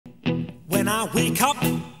When I wake up,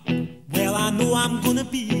 well, I know I'm gonna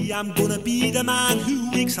be the man who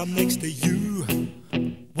wakes up next to you.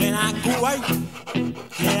 When I go out,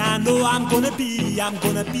 yeah, I know I'm gonna be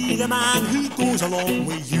the man who goes along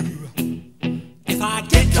with you. If I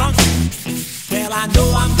get drunk, well, I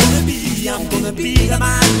know I'm gonna be the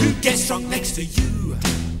man who gets drunk next to you.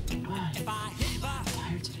 If I I'm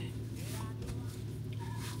tired today.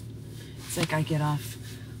 It's like I get off,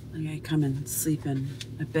 like I come and sleep in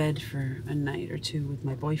a bed for a night or two with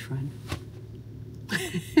my boyfriend.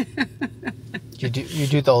 You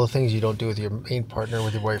do all the things you don't do with your main partner,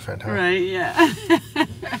 with your boyfriend, huh? Right, yeah.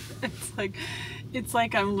 It's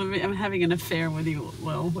like I'm having an affair with you,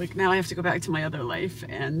 Will. Like now I have to go back to my other life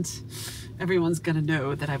and everyone's gonna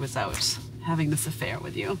know that I was out having this affair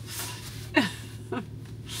with you.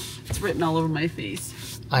 It's written all over my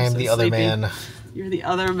face. I am the other man. You're the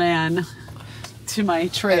other man to my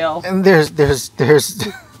trail. And there's there's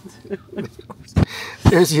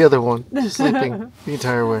the other one sleeping the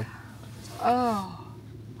entire way. Oh.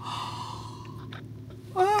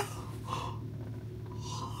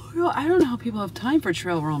 Well, I don't know how people have time for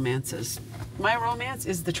trail romances. My romance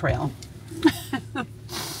is the trail.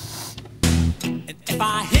 If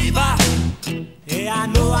I haver, yeah, I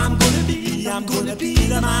know I'm gonna be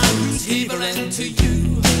the man who's havering to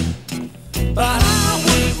you. But I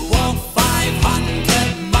would walk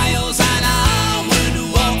 500 miles and I would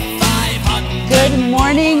walk 500. Good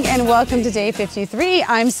morning and welcome to day 53.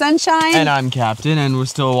 I'm Sunshine. And I'm Captain, and we're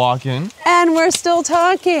still walking. And we're still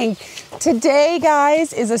talking. Today,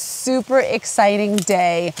 guys, is a super exciting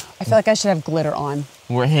day. I feel like I should have glitter on.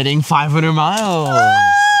 We're hitting 500 miles. We're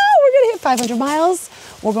gonna hit 500 miles.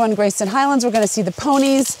 We're going to Grayston Highlands. We're gonna see the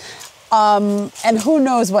ponies. And who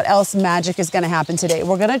knows what else magic is gonna happen today.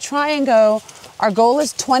 We're gonna try and go, our goal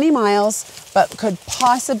is 20 miles, but could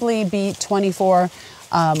possibly be 24.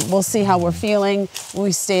 We'll see how we're feeling.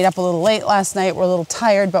 We stayed up a little late last night. We're a little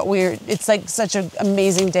tired, but it's like such an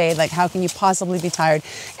amazing day. Like, how can you possibly be tired?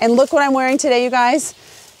 And look what I'm wearing today, you guys.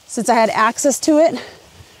 Since I had access to it,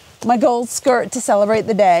 my gold skirt to celebrate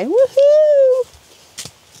the day. Woohoo!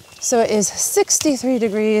 So it is 63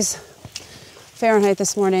 degrees Fahrenheit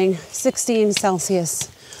this morning, 16 Celsius.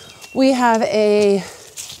 We have a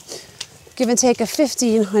give and take a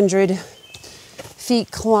 1,500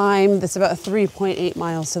 feet climb that's about 3.8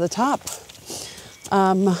 miles to the top.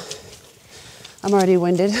 I'm already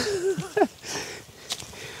winded.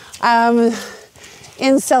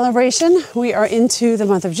 In celebration, we are into the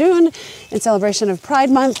month of June, in celebration of Pride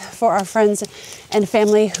Month for our friends and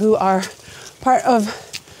family who are part of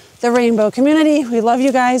the rainbow community. We love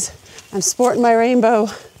you guys. I'm sporting my rainbow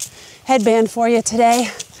headband for you today.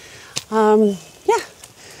 Yeah,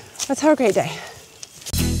 let's have a great day.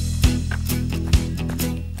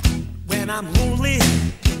 When I'm lonely,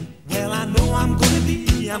 well, I know I'm gonna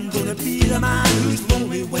be the man who's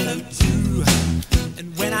lonely without you.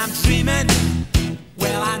 And when I'm dreaming,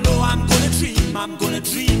 well, I know I'm gonna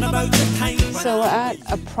dream about the time. So we're at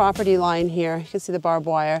a property line here. You can see the barbed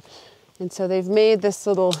wire. And so they've made this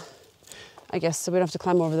little, I guess, so we don't have to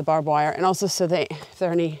climb over the barbed wire. And also so if there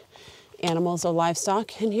are any animals or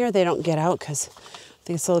livestock in here, they don't get out, because I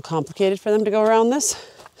think it's a little complicated for them to go around this.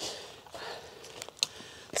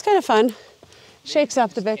 It's kind of fun. Shakes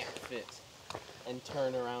up the big. Fit and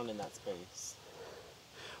turn around in that space.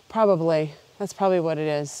 Probably. That's probably what it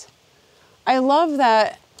is. I love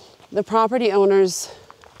that the property owners,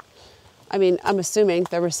 I mean, I'm assuming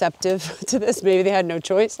they're receptive to this. Maybe they had no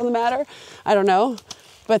choice on the matter. I don't know.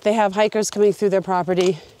 But they have hikers coming through their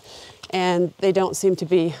property and they don't seem to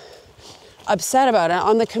be upset about it.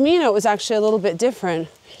 On the Camino, it was actually a little bit different.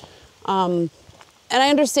 And I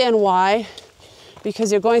understand why.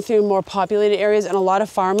 Because you're going through more populated areas and a lot of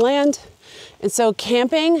farmland. And so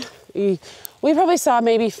camping, we probably saw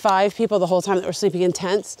maybe 5 people the whole time that were sleeping in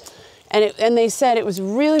tents. And they said it was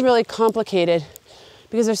really, really complicated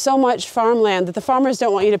because there's so much farmland that the farmers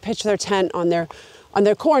don't want you to pitch their tent on their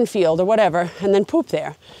cornfield or whatever and then poop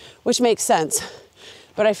there, which makes sense.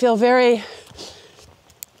 But I feel very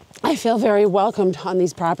welcomed on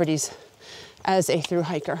these properties as a through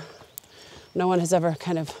hiker. No one has ever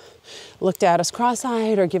kind of looked at us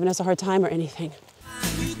cross-eyed or given us a hard time or anything.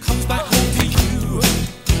 Comes back home to you,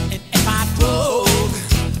 and if I drove,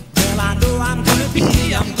 well, I know I'm gonna be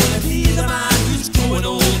the man who's going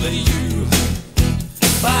over you.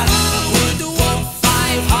 But I would walk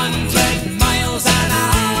 500 miles and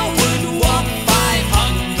I would walk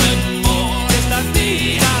 500 more just to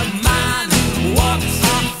be the man who walks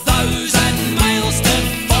 1,000 miles to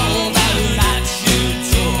fall down at you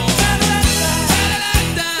too.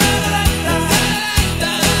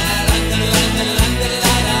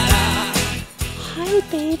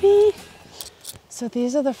 baby. So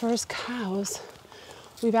these are the first cows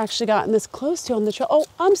we've actually gotten this close to on the trail. Oh,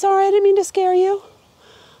 I'm sorry, I didn't mean to scare you.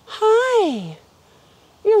 Hi,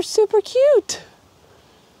 you're super cute.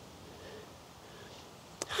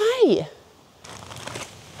 Hi.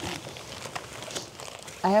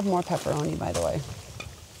 I have more pepperoni, by the way.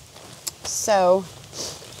 So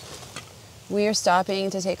we are stopping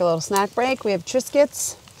to take a little snack break. We have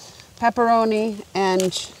Triscuits, pepperoni,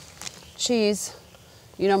 and cheese.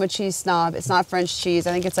 You know I'm a cheese snob. It's not French cheese.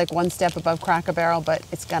 I think it's like one step above Cracker Barrel, but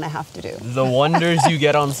it's gonna have to do. The wonders you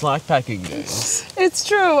get on slack packing days. It's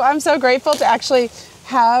true. I'm so grateful to actually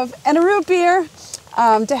have, and a root beer,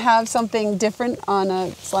 to have something different on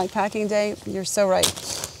a slack packing day. You're so right.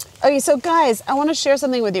 Okay, so guys, I want to share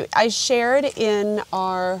something with you. I shared in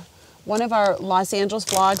one of our Los Angeles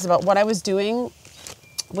vlogs about what I was doing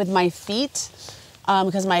with my feet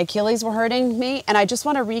because my Achilles were hurting me. And I just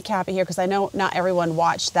want to recap it here because I know not everyone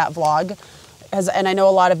watched that vlog. And I know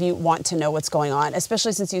a lot of you want to know what's going on,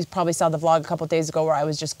 especially since you probably saw the vlog a couple of days ago where I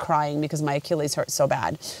was just crying because my Achilles hurt so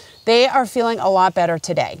bad. They are feeling a lot better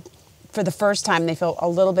today. For the first time, they feel a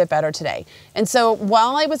little bit better today. And so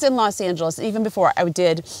while I was in Los Angeles, even before, I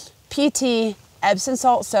did PT, Epsom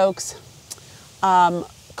salt soaks,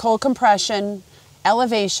 cold compression,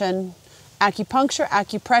 elevation, acupuncture,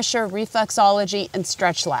 acupressure, reflexology, and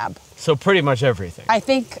stretch lab. So pretty much everything. I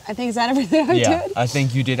think is that everything I did? I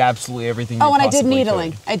think you did absolutely everything you Oh, and I possibly did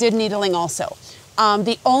needling. could. I did needling also.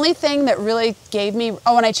 The only thing that really gave me,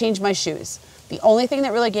 and I changed my shoes. The only thing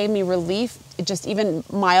that really gave me relief, just even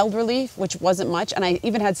mild relief, which wasn't much, and I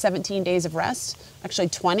even had 17 days of rest, actually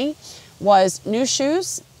 20, was new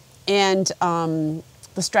shoes and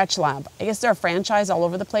the Stretch Lab. I guess they're a franchise all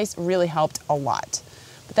over the place, really helped a lot.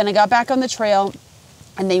 But then I got back on the trail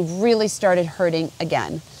and they really started hurting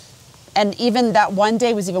again. And even that one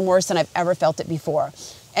day was even worse than I've ever felt it before.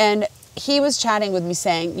 And he was chatting with me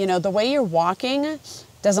saying, you know, the way you're walking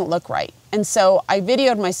doesn't look right. And so I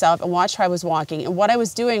videoed myself and watched how I was walking. And what I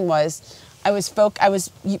was doing was I was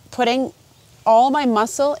putting all my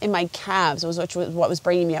muscle in my calves, which was what was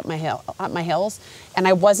bringing me up my hills. And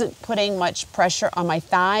I wasn't putting much pressure on my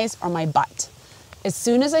thighs or my butt. As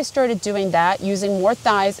soon as I started doing that, using more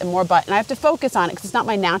thighs and more butt, and I have to focus on it because it's not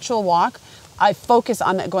my natural walk. I focus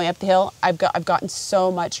on that going up the hill. I've gotten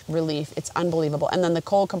so much relief. It's unbelievable. And then the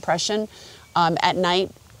cold compression at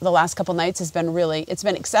night, the last couple nights has been it's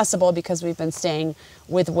been accessible because we've been staying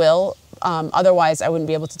with Will. Otherwise, I wouldn't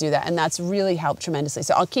be able to do that. And that's really helped tremendously.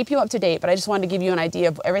 So I'll keep you up to date, but I just wanted to give you an idea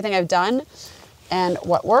of everything I've done and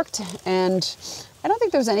what worked. And I don't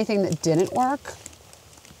think there was anything that didn't work.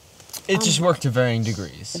 It just worked to varying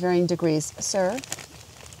degrees. Varying degrees. Sir,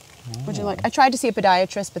 would you like? I tried to see a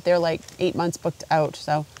podiatrist, but they're like 8 months booked out.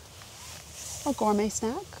 So, a gourmet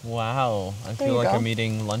snack. Wow, I There feel you like go. I'm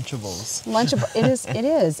eating Lunchables. Lunchable. It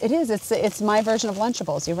is. It's my version of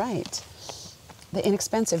Lunchables. You're right. The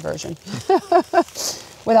inexpensive version,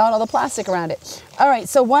 without all the plastic around it. All right.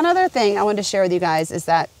 So one other thing I wanted to share with you guys is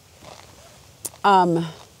that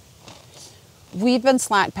we've been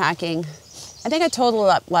slack packing. I think I totaled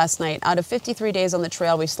up last night. Out of 53 days on the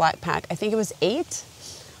trail, we slack packed. I think it was 8.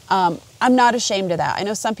 I'm not ashamed of that. I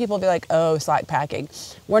know some people will be like, oh, slack packing.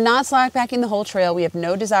 We're not slack packing the whole trail. We have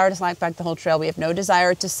no desire to slack pack the whole trail. We have no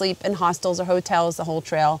desire to sleep in hostels or hotels the whole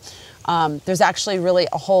trail. There's actually really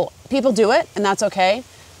people do it and that's okay.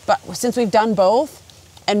 But since we've done both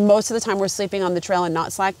and most of the time we're sleeping on the trail and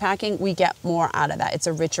not slack packing, we get more out of that. It's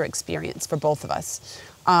a richer experience for both of us,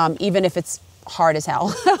 even if it's hard as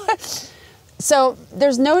hell. So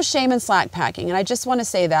there's no shame in slack packing. And I just want to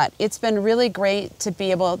say that it's been really great to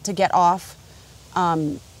be able to get off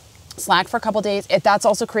slack for a couple days. That's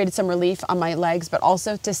also created some relief on my legs, but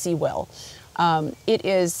also to see Will. I'm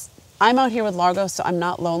out here with LARGO'S, so I'm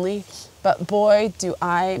not lonely, but boy, do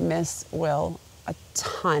I miss Will a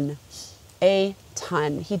ton.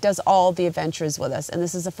 He does all the adventures with us. And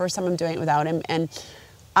this is the first time I'm doing it without him. And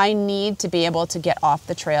I need to be able to get off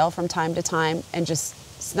the trail from time to time and just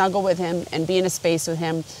snuggle with him and be in a space with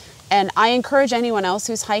him. And I encourage anyone else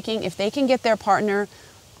who's hiking, if they can get their partner,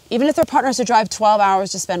 even if their partner has to drive 12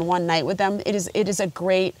 hours to spend one night with them, it is a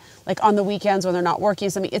great, like on the weekends when they're not working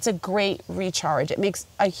or something, it's a great recharge. It makes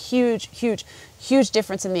a huge, huge, huge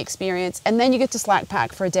difference in the experience. And then you get to slack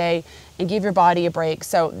pack for a day and give your body a break.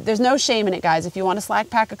 So there's no shame in it, guys. If you want to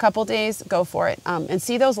slack pack a couple days, go for it. And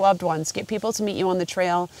see those loved ones. Get people to meet you on the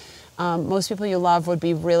trail. Most people you love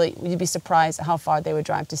you'd be surprised at how far they would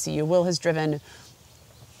drive to see you. Will has driven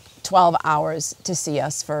 12 hours to see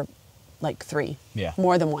us for like 3,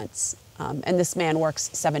 more than once. And this man works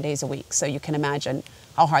 7 days a week. So you can imagine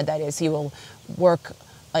how hard that is. He will work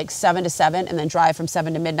like 7 to 7 and then drive from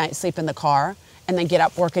 7 to midnight, sleep in the car, and then get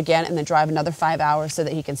up, work again, and then drive another 5 hours so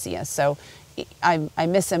that he can see us. So I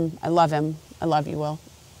miss him. I love him. I love you, Will.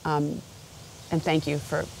 And thank you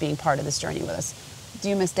for being part of this journey with us. Do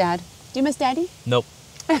you miss Dad? Do you miss Daddy? Nope.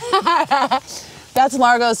 That's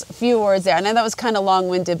Largo's few words there. And I know that was kind of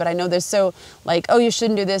long-winded, but I know there's so like, oh, you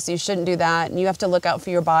shouldn't do this, you shouldn't do that. And you have to look out for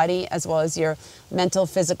your body as well as your mental,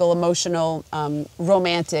 physical, emotional,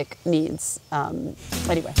 romantic needs.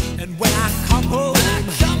 Anyway. And when I come home,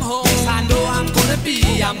 yes, I know I'm gonna be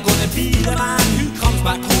the man who comes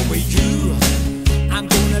back home with you. I'm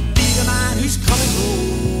gonna be the man who's coming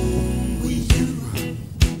home with you.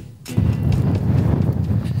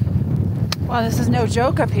 Wow, this is no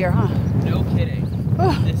joke up here, huh? No kidding.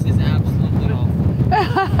 This is absolutely awful.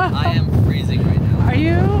 I am freezing right now. Are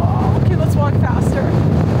you? Oh, okay, let's walk faster.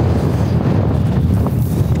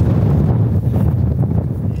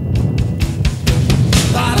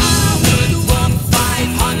 But I would walk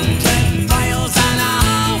 500 miles and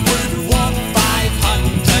I would walk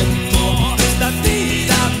 500 more to be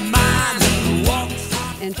the man who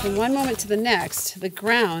walks. And from one moment to the next, the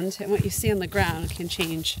ground and what you see on the ground can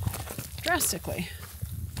change drastically.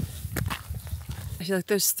 I feel like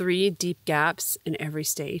there's 3 deep gaps in every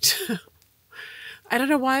state. I don't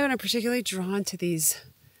know why, but I'm particularly drawn to these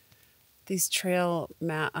trail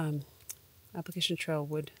application trail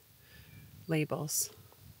wood labels.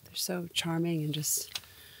 They're so charming and just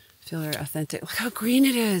feel very authentic. Look how green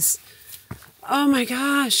it is. Oh my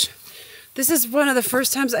gosh. This is one of the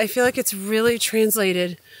first times I feel like it's really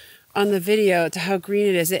translated on the video to how green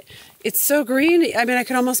it is. It's so green. I mean, I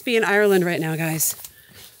could almost be in Ireland right now, guys.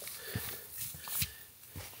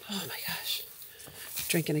 Oh my gosh.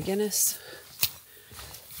 Drinking a Guinness.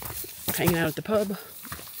 Hanging out at the pub.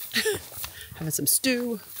 Having some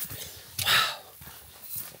stew. Wow.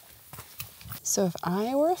 So if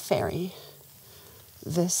I were a fairy,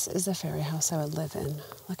 this is the fairy house I would live in.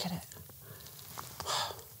 Look at it.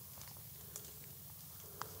 Wow.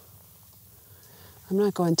 I'm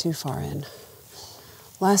not going too far in.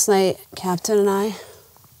 Last night, Captain and I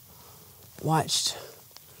watched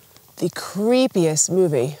the creepiest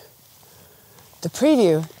movie. The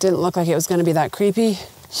preview didn't look like it was going to be that creepy,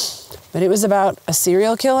 but it was about a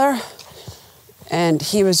serial killer, and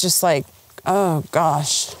he was just like, oh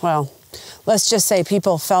gosh, well, let's just say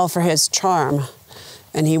people fell for his charm,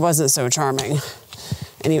 and he wasn't so charming.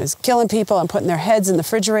 And he was killing people and putting their heads in the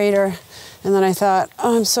refrigerator. And then I thought,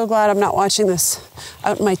 oh, I'm so glad I'm not watching this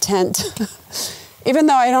out in my tent. Even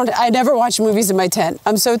though I never watch movies in my tent.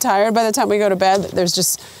 I'm so tired by the time we go to bed. There's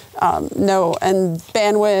just no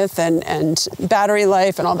bandwidth and battery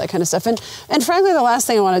life and all that kind of stuff. And frankly, the last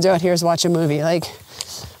thing I want to do out here is watch a movie. Like,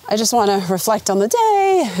 I just want to reflect on the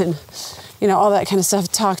day and, you know, all that kind of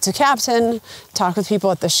stuff. Talk to Captain, talk with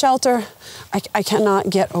people at the shelter. I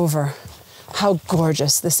cannot get over how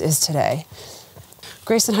gorgeous this is today.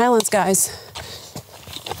 Grayson Highlands, guys.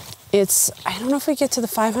 I don't know if we get to the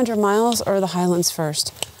 500 miles or the Highlands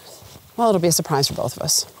first. Well, it'll be a surprise for both of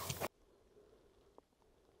us.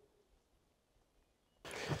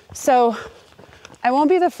 So I won't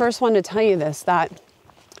be the first one to tell you this, that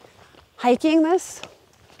hiking this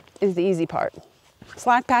is the easy part.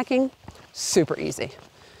 Slack packing, super easy.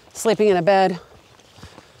 Sleeping in a bed,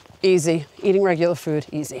 easy. Eating regular food,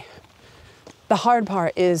 easy. The hard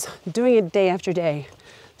part is doing it day after day.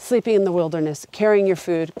 Sleeping in the wilderness, carrying your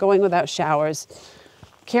food, going without showers,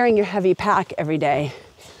 carrying your heavy pack every day.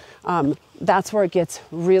 That's where it gets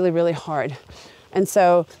really, really hard. And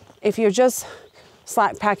so if you're just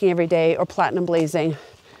slack packing every day or platinum blazing,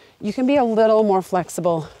 you can be a little more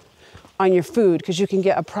flexible on your food because you can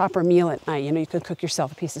get a proper meal at night. You know, you could cook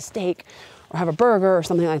yourself a piece of steak or have a burger or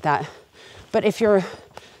something like that. But if you're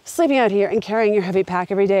sleeping out here and carrying your heavy pack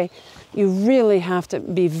every day, you really have to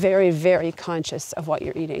be very, very conscious of what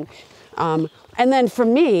you're eating. And then for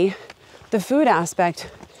me, the food aspect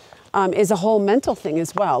is a whole mental thing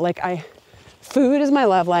as well. Like food is my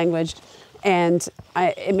love language, and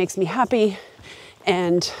it makes me happy,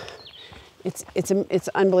 and it's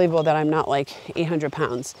unbelievable that I'm not like 800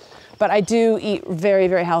 pounds. But I do eat very,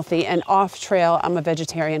 very healthy, and off trail, I'm a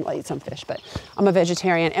vegetarian. Well, I eat some fish, but I'm a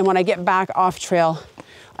vegetarian. And when I get back off trail,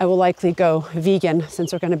 I will likely go vegan,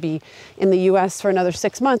 since we're going to be in the US for another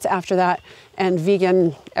 6 months after that. And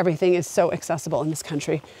vegan, everything is so accessible in this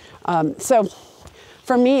country. So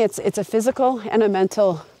for me, it's a physical and a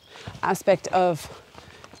mental aspect of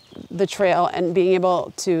the trail, and being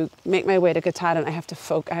able to make my way to Katahdin, I have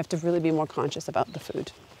to really be more conscious about the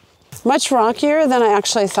food. Much rockier than I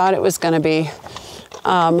actually thought it was going to be.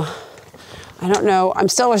 I don't know.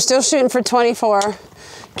 We're still shooting for 24.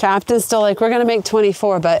 Captain's still like, we're gonna make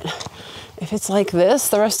 24, but if it's like this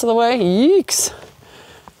the rest of the way, yeeks.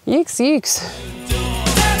 Yeeks, yeeks.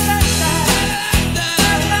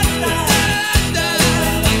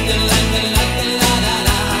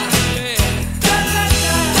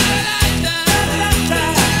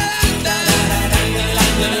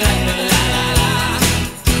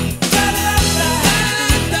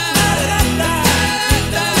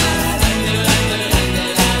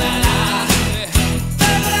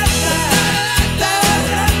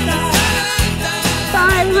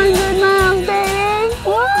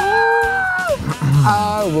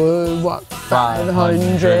 I would walk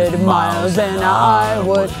 500 miles and I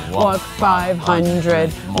would walk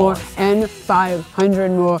 500 more and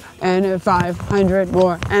 500 more and 500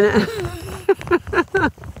 more and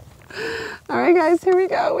all right guys, here we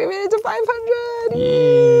go. We made it to 500.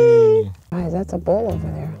 Yay! Guys, that's a bull over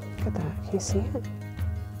there. Look at that. Can you see it?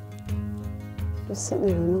 Just sitting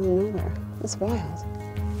there in the middle of nowhere. It's wild.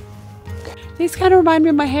 Okay. These kind of remind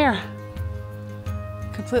me of my hair.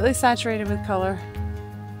 Completely saturated with color.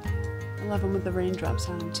 I love them with the raindrops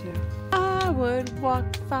on them too. I would walk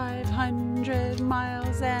 500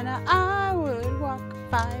 miles and I would walk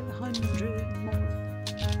 500 more.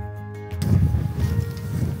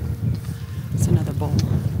 It's another bowl.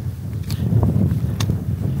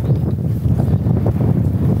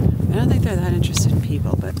 I don't think they're that interested in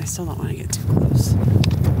people, but I still don't want to get too close.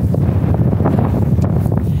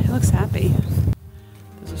 It looks happy.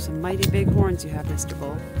 Those are some mighty big horns you have, Mr.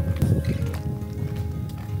 Bull.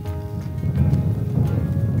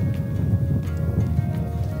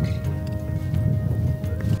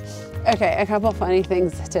 Okay, a couple funny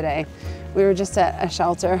things today. We were just at a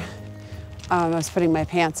shelter. I was putting my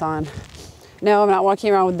pants on. No, I'm not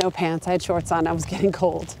walking around with no pants. I had shorts on. I was getting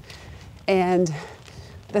cold. And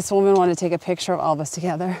this woman wanted to take a picture of all of us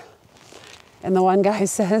together. And the one guy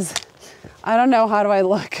says, I don't know, how do I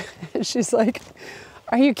look? And she's like,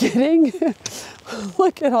 are you kidding?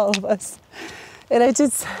 Look at all of us. And I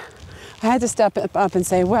had to step up and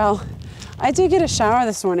say, well, I did get a shower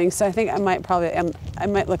this morning, so I think I might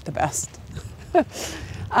look the best.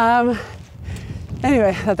 Anyway,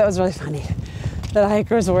 I thought that was really funny. That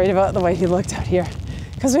hiker was worried about the way he looked out here,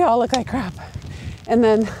 because we all look like crap. And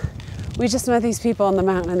then we just met these people on the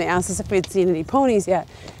mountain, and they asked us if we had seen any ponies yet,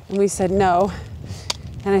 and we said no.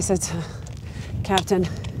 And I said to Captain,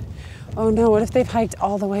 oh no, what if they've hiked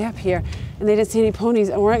all the way up here and they didn't see any ponies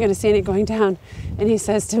and we're not gonna see any going down? And he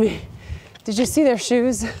says to me, did you see their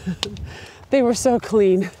shoes? They were so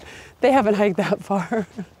clean. They haven't hiked that far.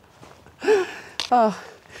 Oh, I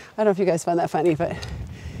don't know if you guys find that funny, but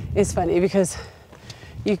it's funny because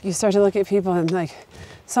you start to look at people and like,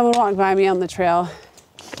 someone walked by me on the trail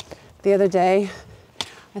the other day.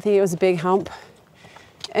 I think it was a big hump,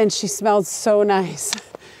 and she smelled so nice.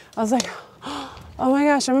 I was like, oh my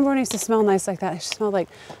gosh, I remember when I used to smell nice like that. She smelled like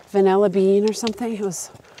vanilla bean or something. It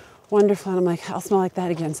was wonderful, and I'm like, I'll smell like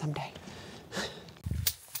that again someday.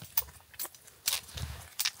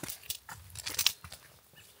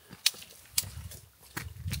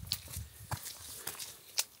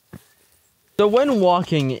 So when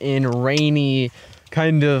walking in rainy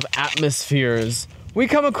kind of atmospheres, we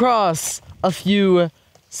come across a few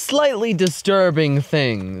slightly disturbing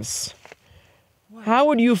things. What? How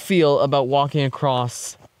would you feel about walking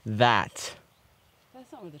across that?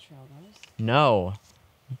 That's not where the trail goes. No,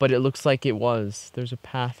 but it looks like it was. There's a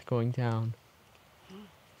path going down.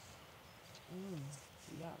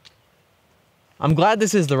 Yuck. I'm glad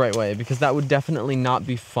this is the right way, because that would definitely not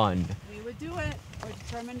be fun. We would do it. We're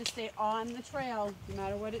determined to stay on the trail, no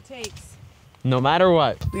matter what it takes. No matter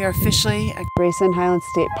what. We are officially at Grayson Highlands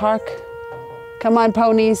State Park. Come on,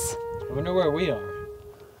 ponies. I wonder where we are.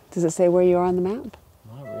 Does it say where you are on the map?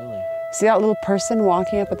 Not really. See that little person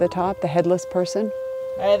walking up at the top, the headless person?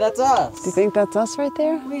 Hey, that's us. Do you think that's us right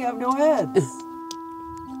there? We have no heads.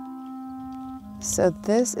 So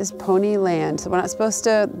this is pony land. So we're not supposed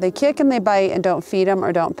to, they kick and they bite and don't feed them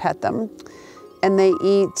or don't pet them. And they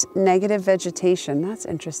eat negative vegetation. That's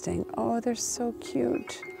interesting. Oh, they're so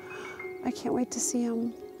cute. I can't wait to see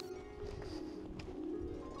them.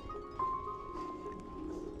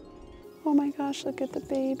 Oh my gosh, look at the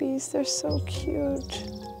babies. They're so cute.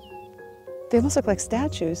 They almost look like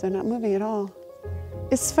statues. They're not moving at all.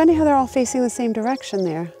 It's funny how they're all facing the same direction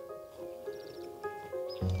there.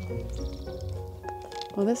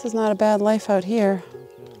 Well, this is not a bad life out here.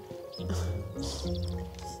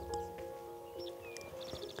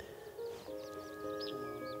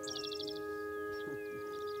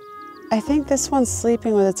 I think this one's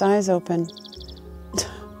sleeping with its eyes open.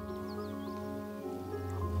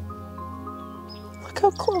 Look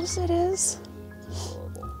how close it is.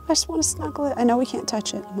 just want to snuggle it. I know we can't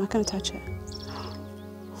touch it. I'm not going to touch it.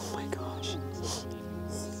 Oh my gosh.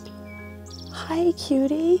 Hi,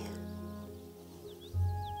 cutie.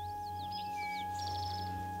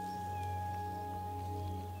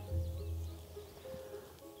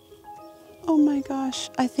 Oh my gosh,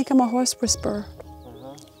 I think I'm a horse whisperer.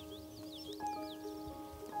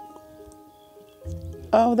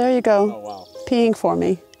 Oh, there you go. Oh, wow. Peeing for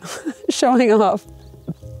me, showing off.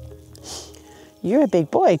 You're a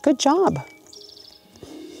big boy, good job.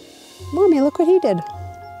 Mommy, look what he did.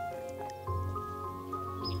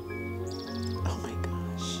 Oh my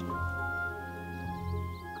gosh.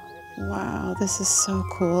 Wow, this is so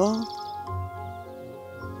cool.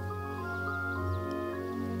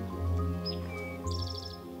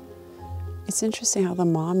 It's interesting how the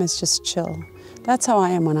mom is just chill. That's how I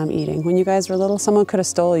am when I'm eating. When you guys were little, someone could have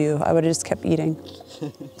stole you. I would have just kept eating.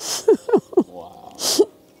 Wow.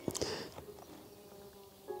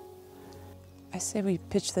 I say we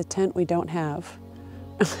pitch the tent we don't have.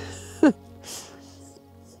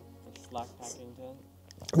 Slack packing tent.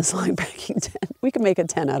 The slack packing tent. We can make a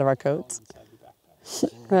tent out of our coats.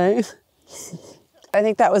 Right? I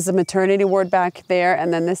think that was the maternity ward back there.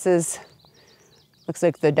 And then this is, looks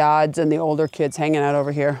like the dads and the older kids hanging out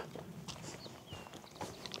over here.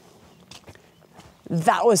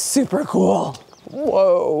 That was super cool.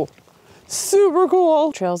 Whoa, super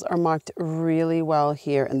cool. Trails are marked really well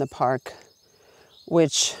here in the park,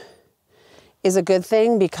 which is a good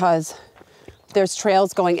thing because there's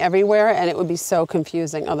trails going everywhere and it would be so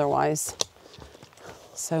confusing otherwise.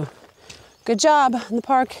 So good job in the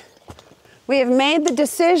park. We have made the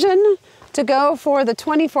decision to go for the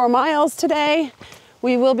 24 miles today.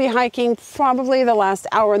 We will be hiking probably the last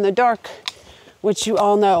hour in the dark, which you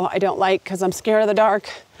all know I don't like because I'm scared of the dark.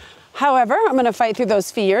 However, I'm gonna fight through those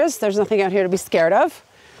fears. There's nothing out here to be scared of,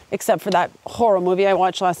 except for that horror movie I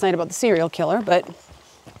watched last night about the serial killer, but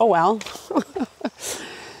oh well.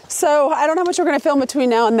 So I don't know how much we're gonna film between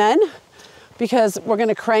now and then because we're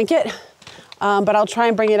gonna crank it, but I'll try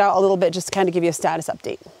and bring it out a little bit just to kind of give you a status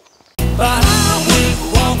update. But I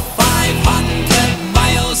would walk 500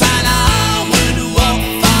 miles and I would walk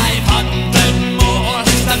 500 more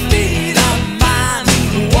to be the man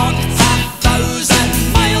who walked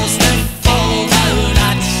 1,000 miles to fall down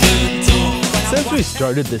at your door. Since we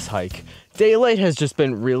started this hike, daylight has just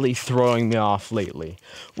been really throwing me off lately.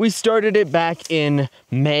 We started it back in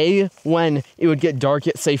May when it would get dark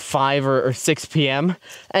at say 5 or 6 p.m.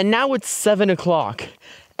 and now it's 7 o'clock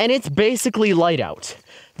and it's basically light out.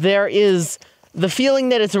 There is the feeling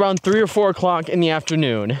that it's around 3 or 4 o'clock in the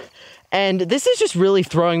afternoon, and this is just really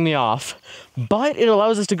throwing me off, but it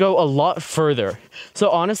allows us to go a lot further. So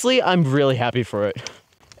honestly, I'm really happy for it.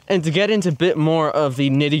 And to get into a bit more of the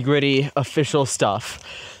nitty-gritty official stuff,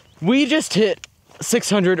 we just hit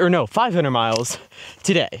 500 miles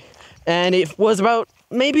today. And it was about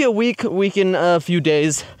maybe a week and a few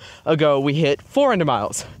days ago, we hit 400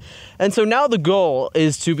 miles. And so now the goal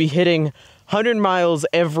is to be hitting 100 miles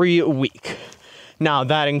every week. Now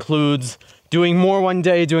that includes doing more one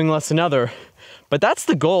day, doing less another, but that's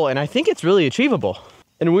the goal and I think it's really achievable.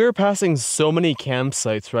 And we're passing so many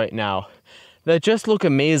campsites right now that just look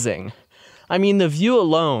amazing. I mean, the view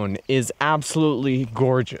alone is absolutely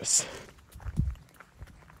gorgeous.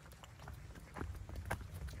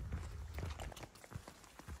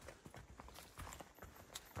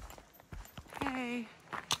 Hey.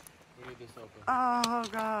 Oh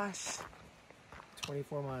gosh.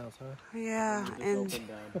 24 miles, huh? Yeah, and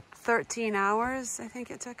 13 hours I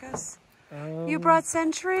think it took us. You brought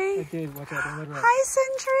Sentry? I did. Watch out, don't let her out. Hi,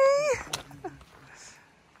 Sentry.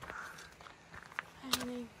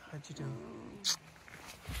 How'd you do?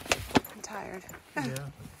 I'm tired. Yeah.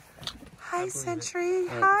 Hi, Sentry.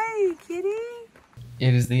 Hi, kitty.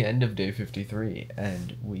 It is the end of day 53,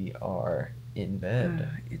 and we are in bed.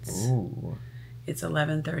 It's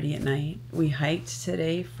 11:30 at night. We hiked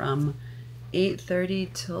today from 8:30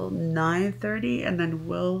 till 9:30, and then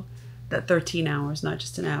that 13 hours, not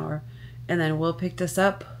just an hour. And then Will picked us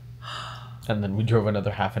up. And then we drove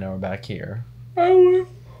another half an hour back here.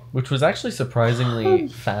 Which was actually surprisingly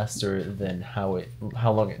faster than how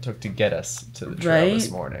long it took to get us to the trail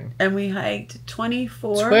this morning. And we hiked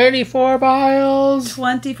 24 miles.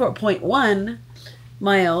 24.1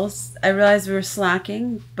 miles. I realized we were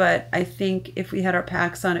slacking, but I think if we had our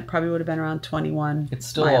packs on, it probably would have been around 21 It's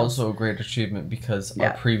still miles. also a great achievement because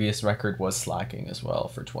our previous record was slacking as well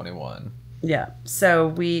for 21. Yeah.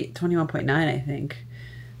 So 21.9, I think.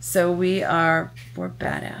 So we're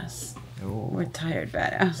badass. Ooh. We're tired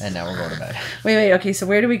badass. And now we're going to bed. Wait. Okay, so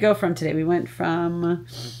where do we go from today? We went from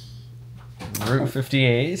Route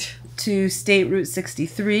 58 to State Route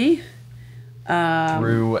 63.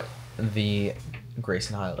 Through the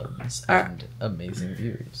Grayson Highlands and amazing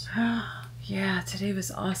views. Yeah, today was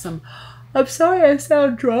awesome. I'm sorry I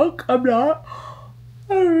sound drunk. I'm not.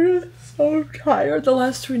 I'm so tired. The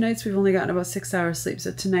last 3 nights we've only gotten about 6 hours sleep.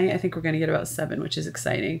 So tonight I think we're going to get about 7, which is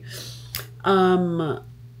exciting. What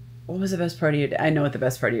was the best part of your day? I know what the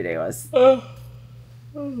best part of your day was.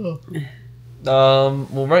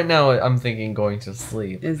 Well, right now I'm thinking going to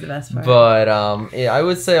sleep Is the best part. but yeah, I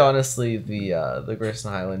would say honestly the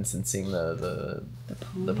Grayson Highlands and seeing the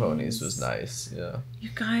ponies was nice. Yeah, You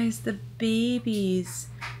guys, the babies.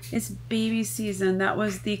 It's baby season. That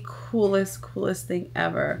was the coolest thing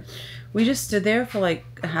ever. We just stood there for like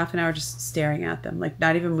a half an hour just staring at them, like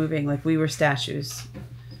not even moving, like we were statues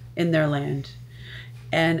in their land.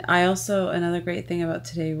 And I also, another great thing about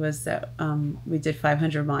today was that we did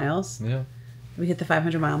 500 miles. yeah. We hit the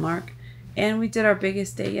 500-mile mark. And we did our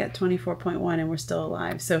biggest day yet, 24.1, and we're still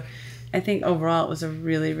alive. So I think overall it was a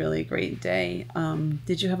really, really great day.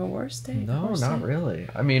 Did you have a worse day? No, not really.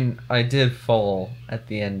 I mean, I did fall at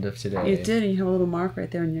the end of today. You did, and you have a little mark right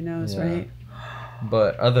there on your nose, Yeah. right?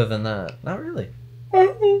 But other than that, not really.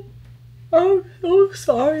 I'm so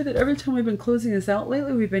sorry that every time we've been closing this out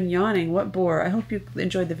lately, we've been yawning. What bore. I hope you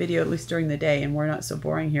enjoyed the video, at least during the day, and we're not so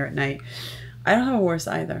boring here at night. I don't have a worse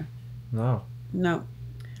either. No. No.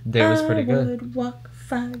 Day was pretty I good. would walk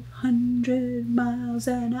 500 miles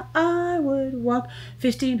and I would walk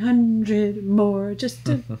 1,500 more just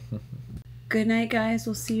to... Good night, guys.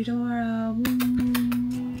 We'll see you tomorrow.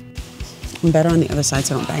 I'm better on the other side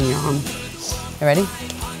so I don't bang your arm. You ready?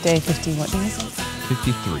 Day 50. What day is it?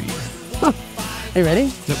 53. Are you ready?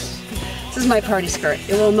 Yep. This is my party skirt.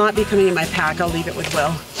 It will not be coming in my pack. I'll leave it with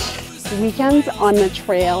Will. Weekends on the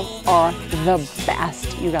trail are the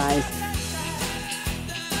best, you guys.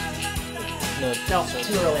 No,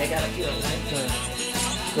 too early. I got it too early.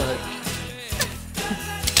 Go ahead.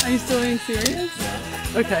 Are you still being serious?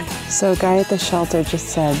 Okay. So, a guy at the shelter just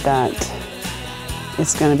said that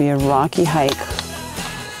it's going to be a rocky hike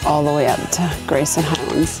all the way up to Grayson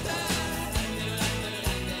Highlands.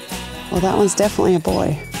 Well, that one's definitely a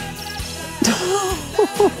boy.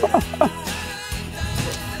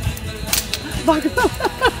 Fuck.